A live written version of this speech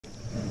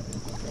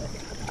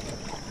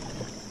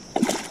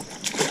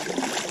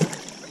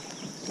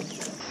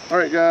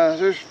Alright guys,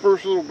 there's the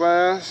first little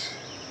bass.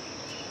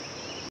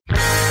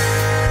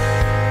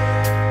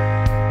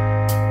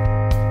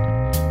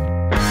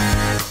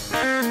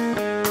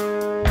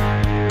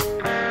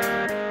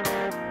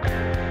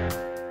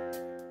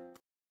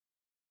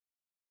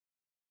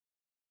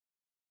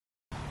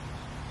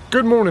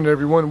 Good morning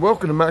everyone,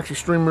 welcome to Max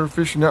Extreme River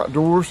Fishing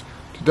Outdoors.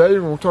 Today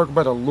we're going to talk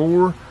about a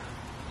lure.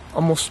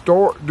 I'm going to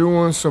start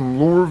doing some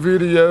lure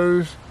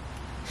videos.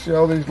 See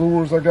all these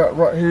lures I got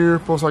right here,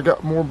 plus I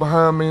got more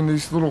behind me in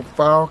these little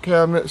file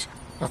cabinets.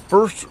 I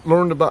first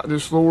learned about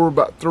this lure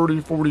about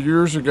 30-40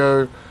 years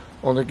ago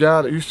on the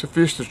guy that used to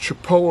fish the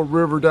Chippewa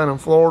River down in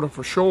Florida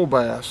for shoal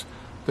bass.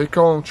 They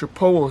call them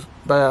Chippewa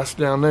bass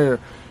down there.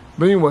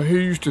 But anyway, he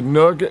used to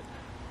nugget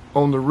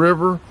on the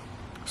river.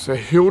 It's a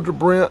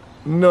Hildebrandt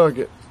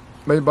Nugget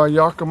made by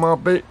Yakima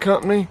Bait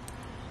Company.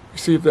 You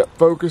see if that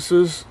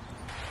focuses.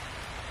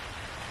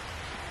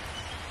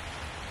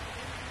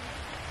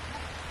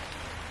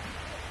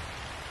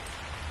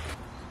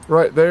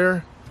 Right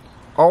there,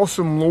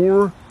 awesome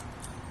lure.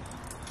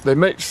 They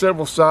make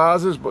several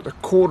sizes, but the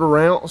 1/4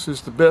 ounce is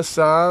the best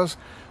size.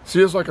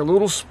 See, it's like a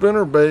little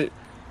spinner bait,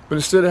 but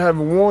instead of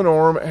having one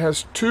arm, it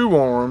has 2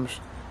 arms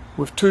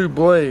with 2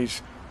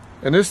 blades.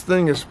 And this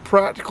thing is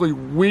practically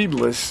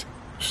weedless,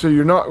 so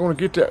you're not going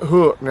to get that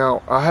hook.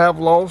 Now, I have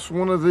lost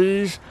one of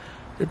these.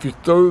 If you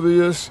throw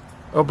this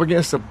up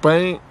against a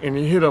bank and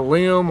you hit a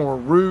limb or a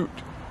root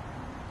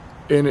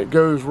and it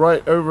goes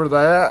right over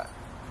that,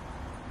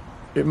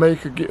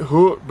 it could get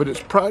hooked, but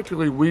it's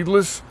practically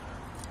weedless.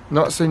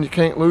 Not saying you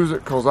can't lose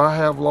it, because I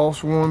have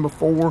lost one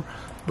before,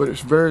 but it's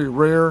very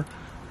rare.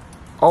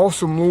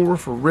 Awesome lure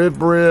for red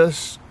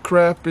breast,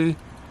 crappie,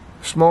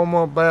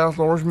 smallmouth bass,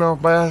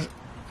 largemouth bass.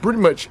 Pretty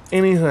much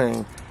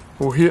anything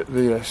will hit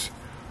this.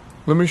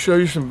 Let me show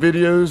you some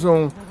videos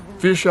on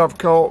fish I've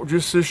caught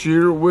just this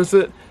year with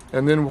it,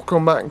 and then we'll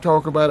come back and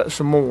talk about it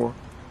some more.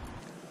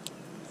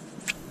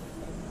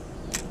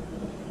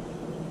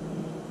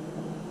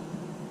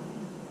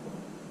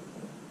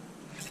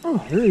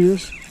 Oh, there he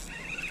is.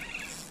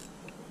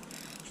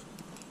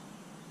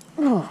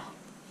 Oh.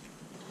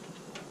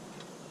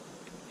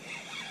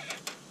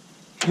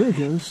 There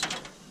he goes.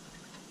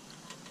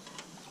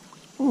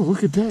 Oh,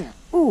 look at that.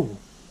 Oh.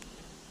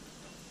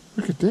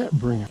 Look at that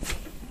brim.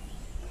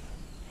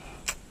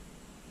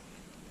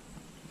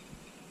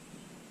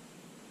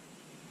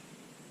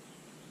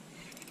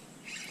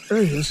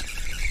 There he is.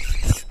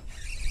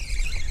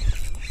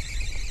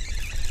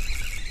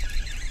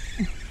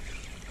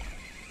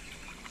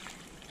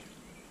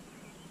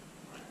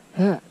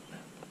 That.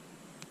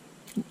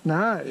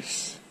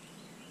 Nice.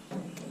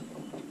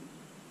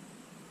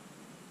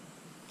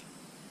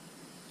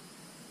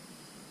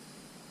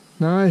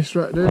 Nice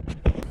right there.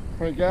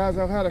 Alright guys,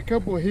 I've had a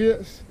couple of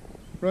hits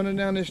running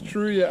down this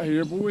tree out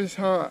here. Boy, it's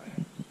hot.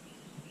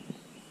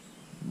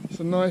 It's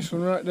a nice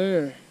one right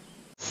there.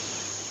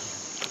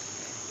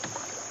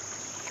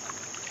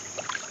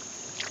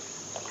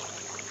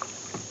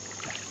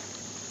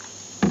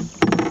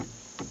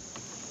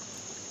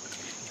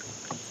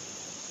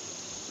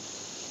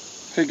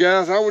 Hey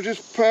guys, I was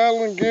just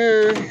paddling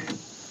Gary,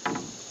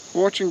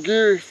 watching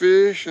Gary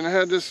fish, and I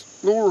had this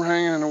lure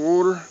hanging in the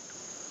water.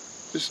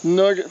 This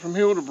nugget from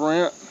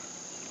Hildebrandt.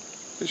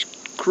 This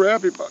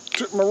crappie about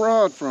took my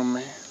rod from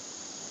me.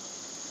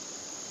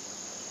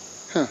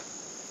 Huh.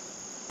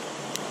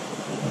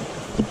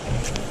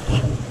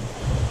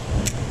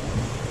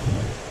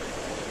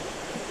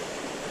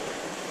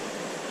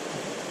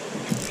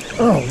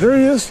 Oh, there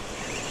he is.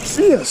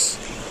 Yes.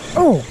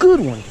 Oh, good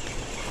one.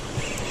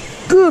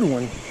 Good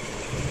one.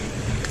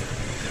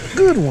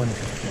 Good one.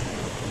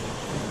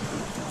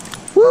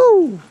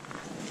 Woo!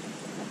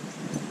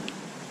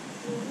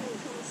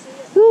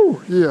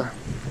 Woo, yeah.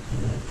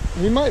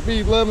 He might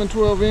be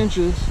 11-12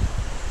 inches.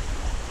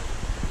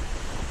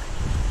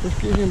 Let's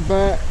get him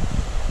back.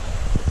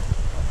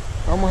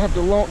 I'm gonna have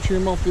to launch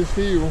him off this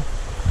hill.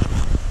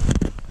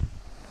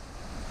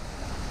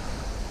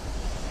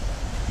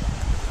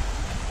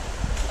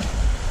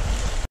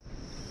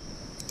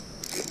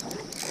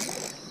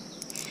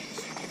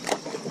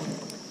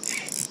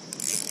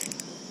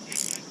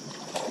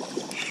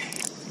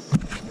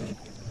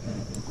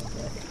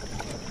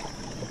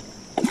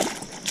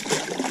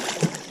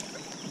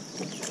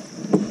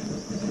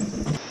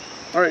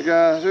 Alright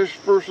guys, there's the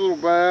first little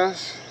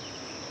bass.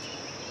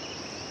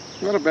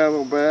 Not a bad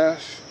little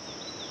bass.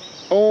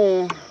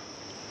 On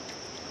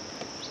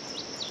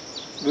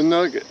the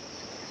nugget.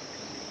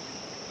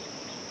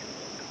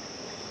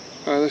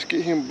 Alright, let's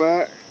get him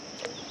back.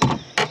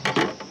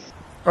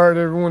 Alright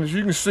everyone, as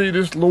you can see,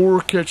 this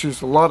lure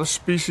catches a lot of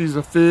species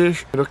of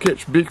fish. It'll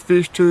catch big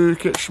fish too,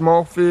 catch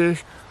small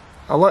fish.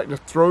 I like to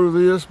throw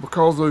this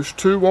because those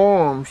 2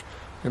 arms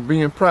and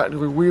being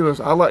practically weedless,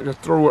 I like to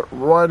throw it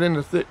right in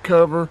the thick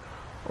cover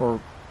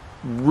or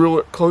reel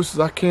it close as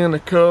I can to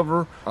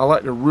cover. I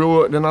like to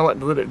reel it, then I like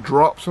to let it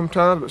drop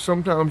sometimes, but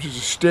sometimes just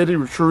a steady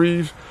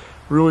retrieves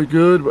really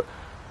good. But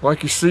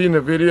like you see in the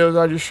videos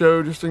I just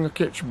showed, this thing will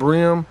catch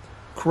brim,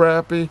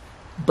 crappie,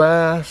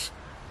 bass,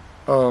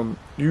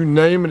 You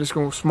name it, it's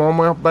going to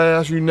smallmouth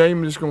bass, you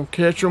name it, it's going to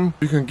catch them.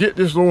 You can get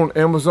this lure on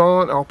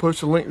Amazon. I'll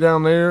post a link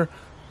down there.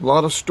 A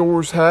lot of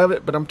stores have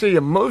it, but I'm telling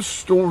you, most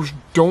stores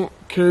don't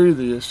carry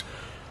this.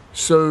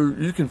 So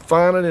you can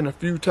find it in a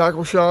few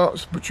tackle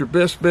shops, but your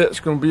best bet is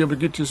going to be able to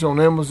get this on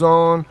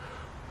Amazon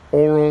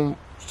or on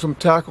some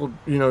tackle,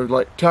 you know,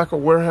 like Tackle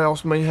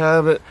Warehouse may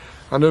have it.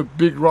 I know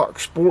Big Rock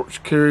Sports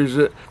carries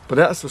it, but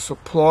that's a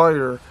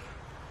supplier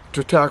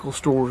to tackle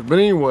stores. But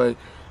anyway,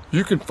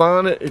 you can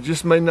find it. It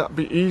just may not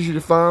be easy to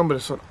find, but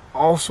it's an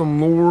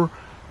awesome lure.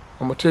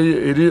 I'm gonna tell you,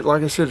 it is,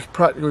 like I said, it's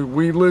practically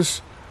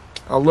weedless.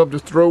 I love to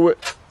throw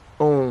it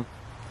on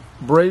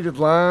braided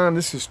line.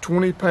 This is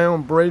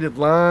 20-pound braided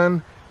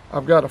line.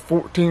 I've got a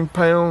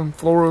 14-pound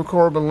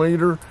fluorocarbon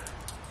leader.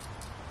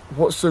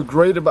 What's so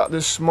great about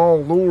this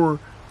small lure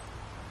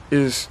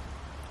is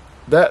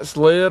that's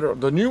lead, or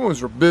the new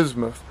ones are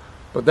bismuth,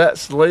 but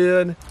that's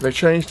lead. They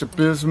changed to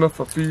bismuth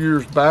a few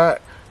years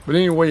back. But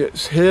anyway,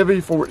 it's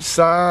heavy for its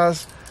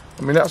size.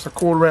 I mean, that's a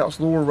 1/4 ounce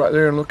lure right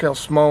there, and look how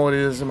small it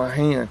is in my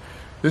hand.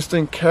 This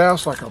thing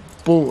casts like a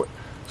bullet.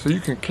 So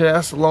you can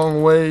cast a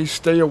long way,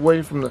 stay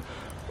away from the,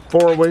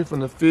 far away from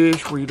the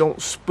fish where you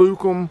don't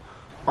spook them.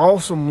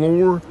 Awesome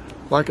lure.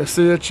 Like I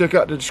said, check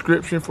out the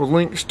description for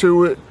links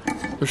to it.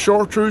 The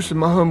chartreuse, in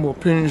my humble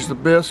opinion, is the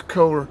best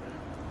color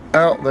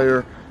out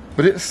there,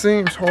 but it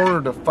seems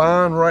harder to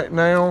find right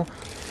now.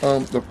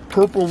 The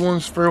purple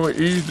one's fairly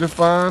easy to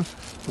find.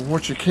 But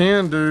what you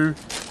can do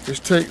is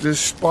take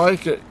this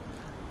spike it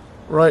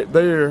right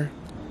there.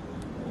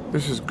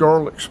 This is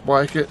garlic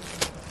spike it.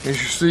 As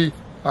you see,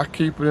 I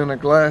keep it in a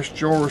glass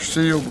jar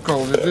sealed,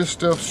 because if this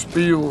stuff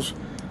spills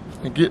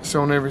and gets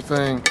on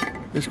everything,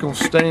 it's gonna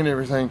stain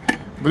everything.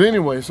 But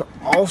anyway, it's an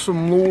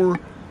awesome lure.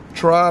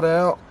 Try it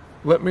out.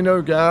 Let me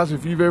know, guys,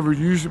 if you've ever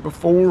used it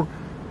before.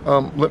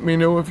 Let me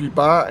know if you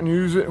buy it and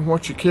use it and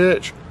what you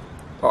catch.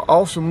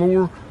 Awesome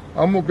lure.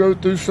 I'm gonna go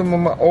through some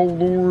of my old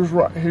lures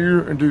right here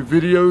and do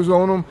videos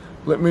on them.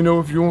 Let me know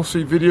if you want to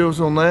see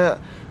videos on that.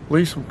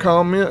 Leave some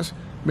comments.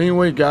 But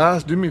anyway,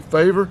 guys, do me a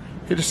favor,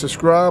 hit the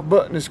subscribe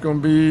button. It's gonna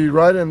be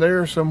right in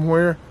there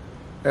somewhere,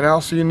 and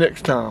I'll see you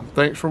next time.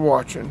 Thanks for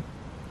watching.